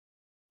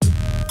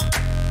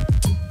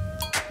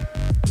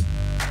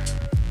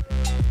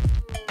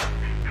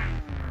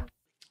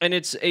and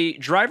it's a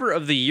driver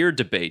of the year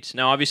debate.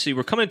 Now, obviously,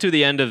 we're coming to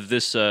the end of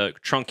this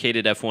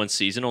truncated F1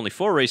 season. Only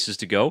 4 races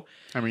to go.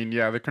 I mean,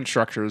 yeah, the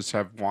constructors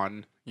have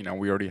won. You know,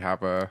 we already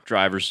have a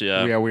Drivers,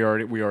 yeah. Yeah, we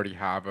already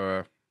have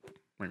a.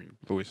 I mean,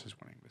 Lewis is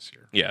winning this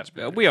year.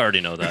 Yeah, we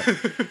already know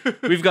that.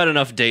 We've got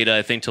enough data,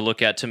 I think, to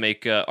look at to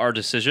make our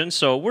decision.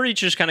 So we're each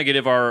just kind of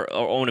give our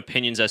own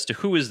opinions as to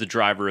who is the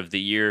driver of the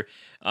year.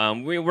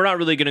 We're not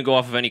really going to go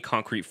off of any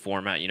concrete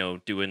format, you know,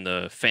 doing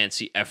the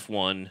fancy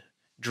F1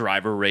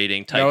 driver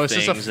rating type No, this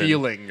things. is a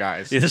feeling,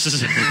 guys. Yeah, this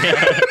is.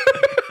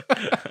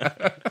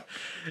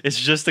 It's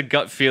just a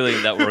gut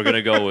feeling that we're going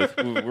to go with.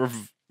 We're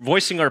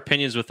voicing our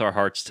opinions with our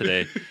hearts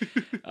today.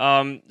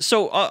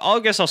 So I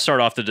guess I'll start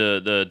off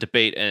the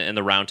debate and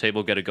the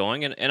roundtable, get it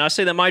going. And I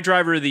say that my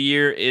driver of the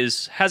year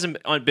hasn't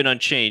been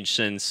unchanged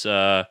since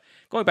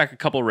going back a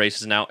couple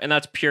races now, and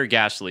that's Pierre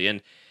Gasly.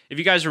 And if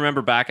you guys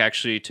remember back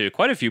actually to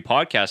quite a few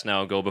podcasts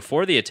now ago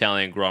before the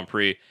Italian Grand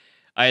Prix,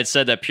 I had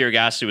said that Pierre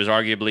Gasly was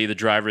arguably the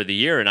driver of the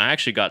year, and I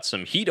actually got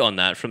some heat on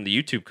that from the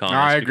YouTube comments.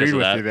 I agreed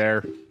with you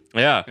there.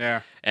 Yeah.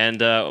 Yeah.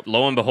 And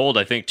lo and behold,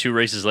 I think 2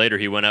 races later,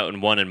 he went out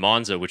and won in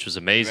Monza, which was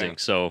amazing. Yeah.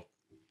 So,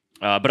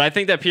 but I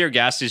think that Pierre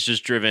Gasly's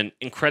just driven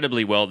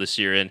incredibly well this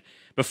year. And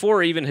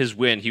before even his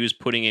win, he was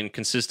putting in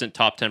consistent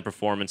top 10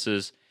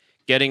 performances,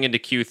 getting into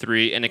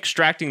Q3, and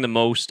extracting the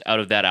most out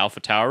of that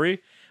AlphaTauri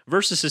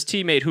versus his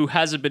teammate who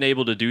hasn't been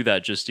able to do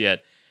that just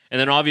yet. And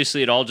then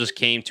obviously it all just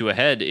came to a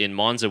head in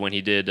Monza when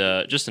he did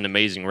just an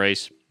amazing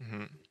race.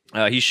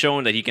 Mm-hmm. He's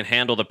shown that he can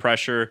handle the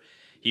pressure.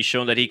 He's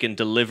shown that he can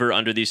deliver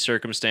under these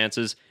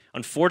circumstances.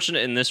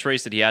 Unfortunate in this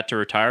race that he had to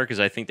retire because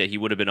I think that he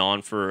would have been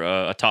on for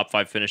a top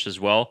 5 finish as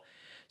well.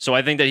 So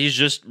I think that he's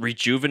just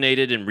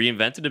rejuvenated and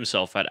reinvented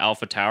himself at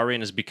AlphaTauri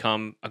and has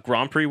become a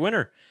Grand Prix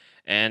winner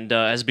and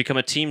has become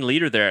a team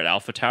leader there at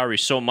AlphaTauri,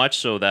 so much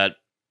so that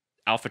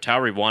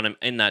AlphaTauri want him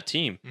in that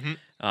team. Mm-hmm.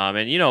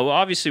 And, you know,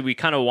 obviously we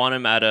kind of want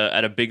him at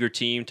a bigger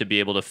team to be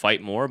able to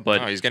fight more.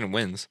 But he's getting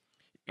wins.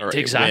 Or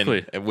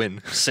exactly. A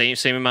win.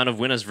 Same amount of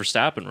win as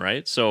Verstappen,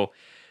 right? So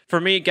for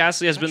me,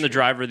 Gasly has been the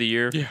driver of the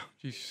year. Yeah.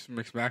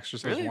 Max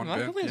just has one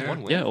win.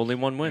 One win. Yeah, only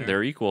one win. Yeah.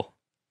 They're equal.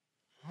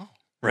 Oh.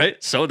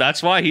 Right? So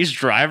that's why he's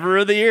driver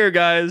of the year,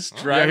 guys.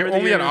 Yeah, Driver of the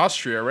only year. in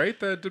Austria, right?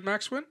 Did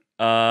Max win?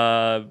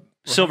 Silverstone.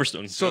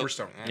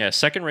 Silverstone. Yeah,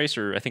 second race,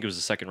 or I think it was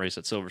the second race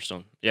at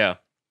Silverstone. Yeah.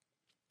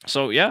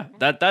 So yeah,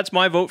 that's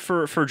my vote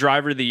for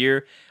driver of the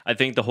year. I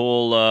think the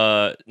whole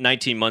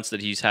 19 months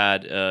that he's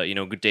had,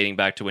 dating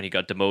back to when he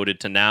got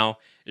demoted to now,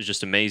 is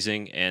just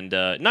amazing. And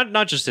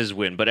not just his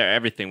win, but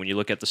everything. When you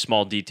look at the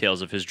small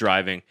details of his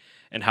driving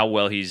and how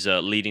well he's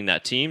leading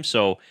that team.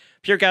 So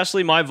Pierre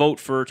Gasly, my vote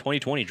for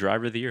 2020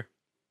 driver of the year.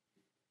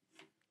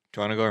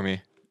 Do you want to go or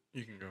me?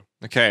 You can go.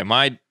 Okay,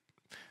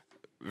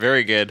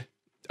 very good.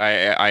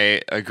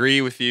 I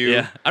agree with you.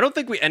 Yeah, I don't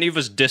think any of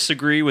us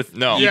disagree with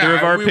No. either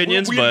of our we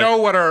opinions. We but know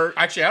what our...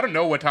 Actually, I don't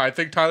know what... I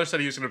think Tyler said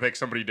he was going to pick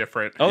somebody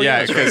different. Oh,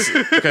 yeah, that's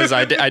right. because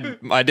I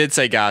did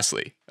say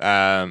Gasly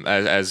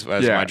as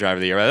my driver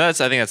of the year. But I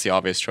think that's the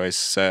obvious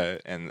choice,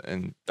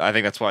 and I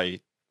think that's why you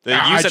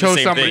I said chose the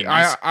same somebody.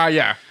 thing.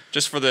 Yeah.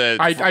 Just for the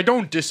I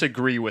don't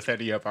disagree with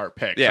any of our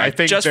picks. Yeah, I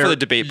think just for they're- the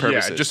debate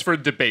purposes. Yeah, just for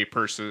debate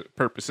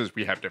purposes,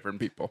 we have different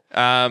people.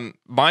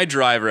 my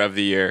driver of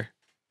the year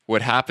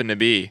would happen to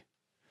be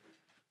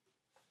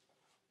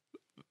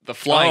the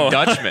Flying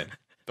Dutchman.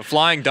 The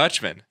Flying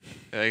Dutchman.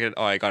 I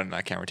got it on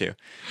that camera too.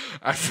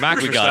 Max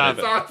I Verstappen.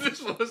 thought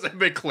this was a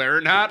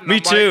McLaren hat. And Me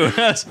I'm too.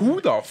 like,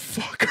 who the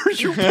fuck are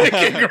you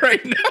picking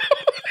right now?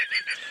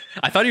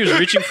 I thought he was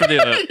reaching for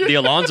the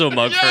Alonso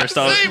mug first.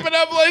 I was- Same, and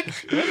I'm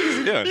like,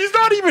 doing? he's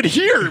not even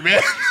here,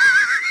 man.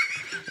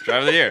 Driver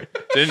of the year.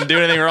 Didn't do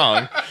anything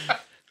wrong.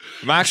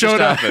 Max Showed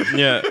up. Verstappen.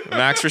 Yeah,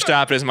 Max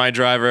Verstappen is my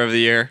driver of the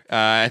year.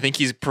 I think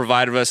he's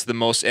provided us the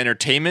most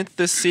entertainment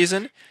this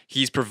season.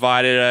 He's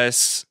provided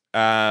us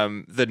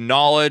the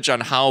knowledge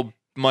on how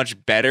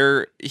much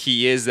better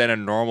he is than a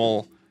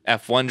normal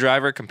F1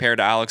 driver compared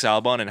to Alex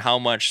Albon, and how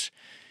much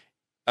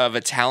of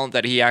a talent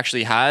that he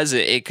actually has.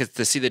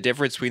 To see the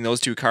difference between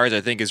those two cars, I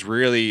think, is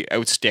really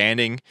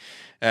outstanding,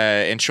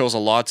 and shows a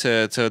lot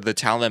to the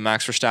talent that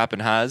Max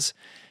Verstappen has.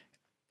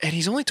 And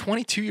he's only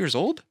 22 years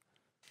old.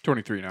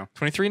 23 now.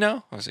 23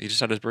 now? Oh, so he just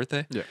had his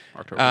birthday? Yeah,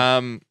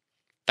 October.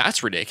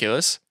 That's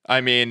ridiculous.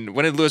 I mean,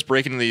 when did Lewis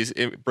break into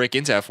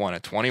F1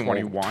 at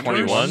 21?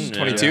 21,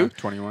 22? Yeah,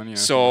 21, yeah.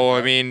 So,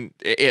 I mean,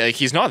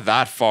 he's not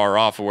that far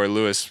off of where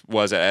Lewis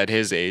was at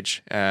his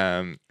age.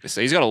 So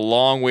he's got a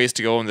long ways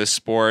to go in this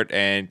sport,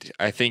 and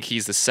I think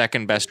he's the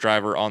second best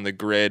driver on the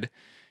grid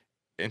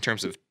in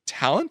terms of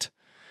talent.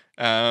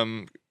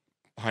 Behind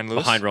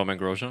Lewis? behind Roman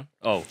Grosjean.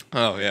 Oh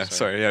Yeah.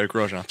 Sorry. Yeah,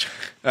 Grosjean.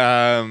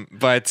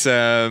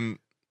 But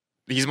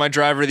he's my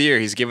driver of the year.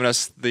 He's given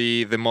us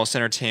the most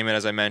entertainment,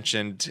 as I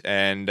mentioned,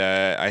 and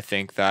I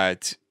think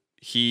that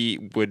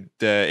he would,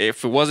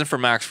 if it wasn't for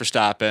Max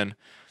Verstappen,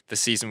 the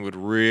season would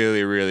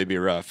really, really be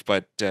rough.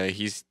 But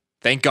he's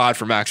thank God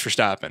for Max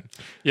Verstappen.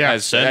 Yeah,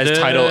 as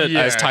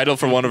titled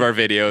for one of Yeah. our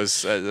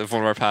videos,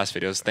 one of our past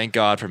videos. Thank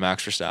God for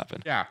Max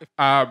Verstappen. Yeah.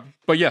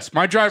 But yes,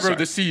 my driver of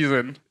the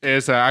season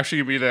is actually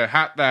going to be the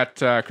hat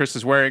that Chris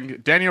is wearing,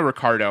 Daniel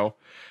Ricciardo.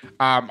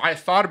 I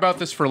thought about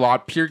this for a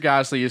lot. Pierre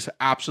Gasly is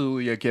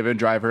absolutely a given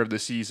driver of the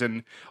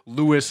season.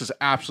 Lewis is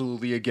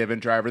absolutely a given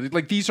driver.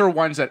 Like, these are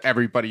ones that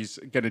everybody's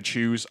going to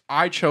choose.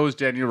 I chose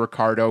Daniel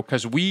Ricciardo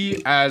because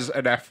we, as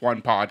an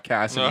F1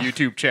 podcast and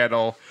YouTube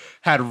channel,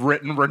 had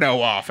written Renault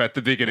off at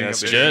the beginning of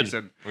the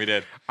season. We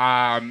did.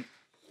 I'm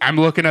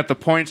looking at the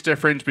points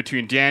difference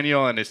between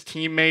Daniel and his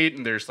teammate,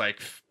 and there's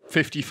like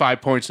 55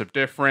 points of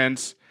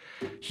difference.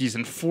 He's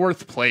in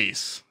 4th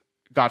place.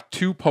 Got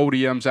 2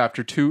 podiums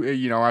after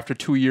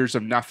 2 years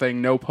of nothing,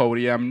 no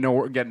podium,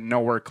 getting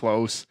nowhere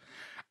close.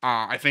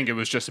 I think it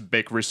was just a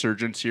big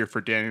resurgence here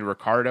for Daniel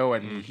Ricciardo,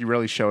 and he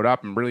really showed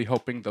up. I'm really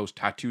hoping those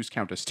tattoos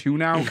count as 2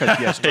 now because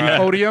he has 2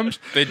 podiums.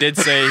 They did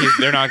say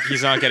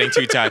he's not getting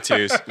 2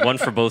 tattoos. One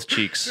for both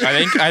cheeks.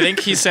 I think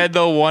he said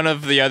though one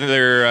of the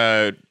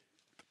other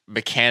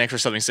mechanics or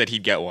something said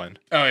he'd get one.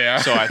 Oh yeah.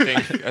 So I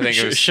think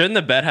it was. Shouldn't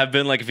the bet have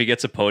been like if he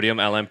gets a podium,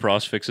 Alain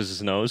Prost fixes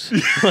his nose?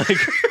 Like,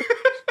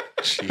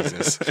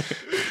 Jesus.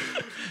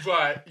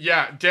 But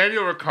yeah,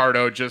 Daniel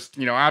Ricciardo just,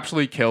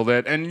 absolutely killed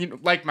it.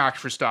 And like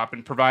Max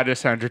Verstappen, provided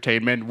us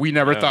entertainment. We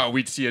never thought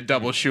we'd see a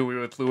double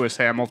shoey with Lewis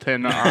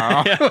Hamilton.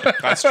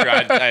 That's true.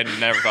 I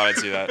never thought I'd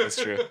see that.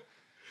 That's true.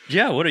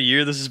 yeah, what a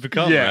year this has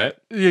become, Yeah. right?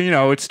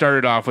 It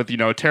started off with,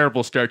 a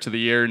terrible start to the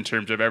year in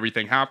terms of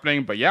everything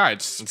happening. But yeah,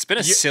 It's been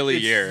a silly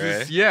year,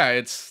 right? Yeah,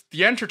 it's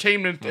the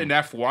entertainment in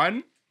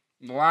F1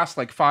 in the last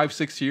like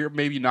 5-6 years,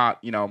 maybe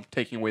not,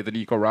 taking away the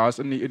Nico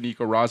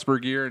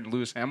Rosberg year and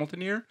Lewis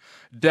Hamilton year,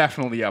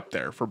 definitely up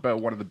there for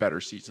about one of the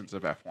better seasons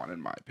of F1 in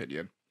my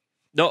opinion.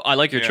 No, I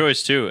like your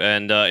choice too,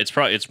 and it's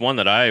one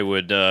that I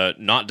would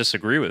not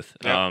disagree with.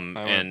 Yeah,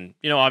 And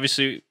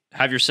obviously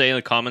have your say in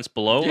the comments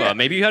below. Yeah.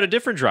 Maybe you had a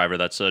different driver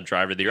that's a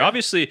driver of the year.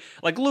 Obviously,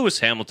 like Lewis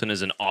Hamilton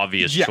is an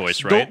obvious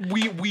choice, right?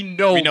 We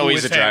know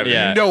he's a driver.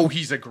 Yeah. We know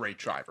he's a great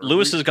driver.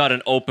 Lewis has got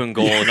an open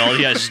goal, and all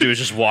he has to do is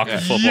just walk the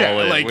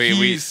football in. Like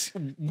We-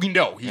 we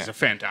know he's a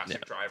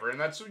fantastic driver, and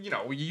that's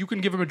you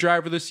can give him a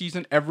driver of the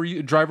season,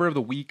 every driver of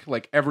the week,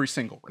 like every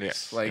single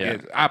race,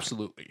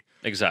 absolutely.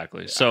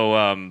 Exactly.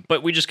 So,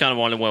 but we just kind of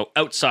want to go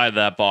outside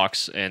that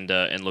box and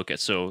look at.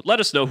 So, let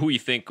us know who you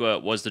think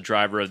was the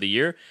driver of the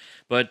year.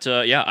 But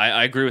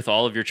I agree with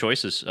all of your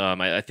choices.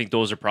 I think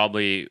those are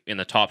probably in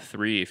the top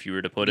 3 if you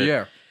were to put it.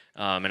 Yeah.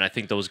 And I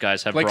think those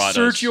guys have Like brought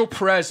Sergio us.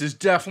 Perez is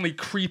definitely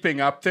creeping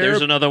up there.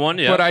 There's another one,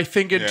 yeah. But I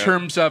think in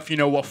terms of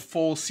a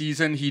full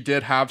season, he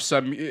did have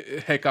some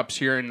hiccups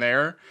here and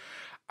there.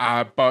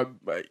 But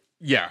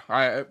yeah,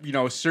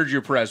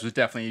 Sergio Perez was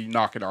definitely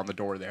knocking on the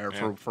door there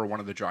for one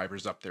of the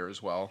drivers up there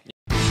as well.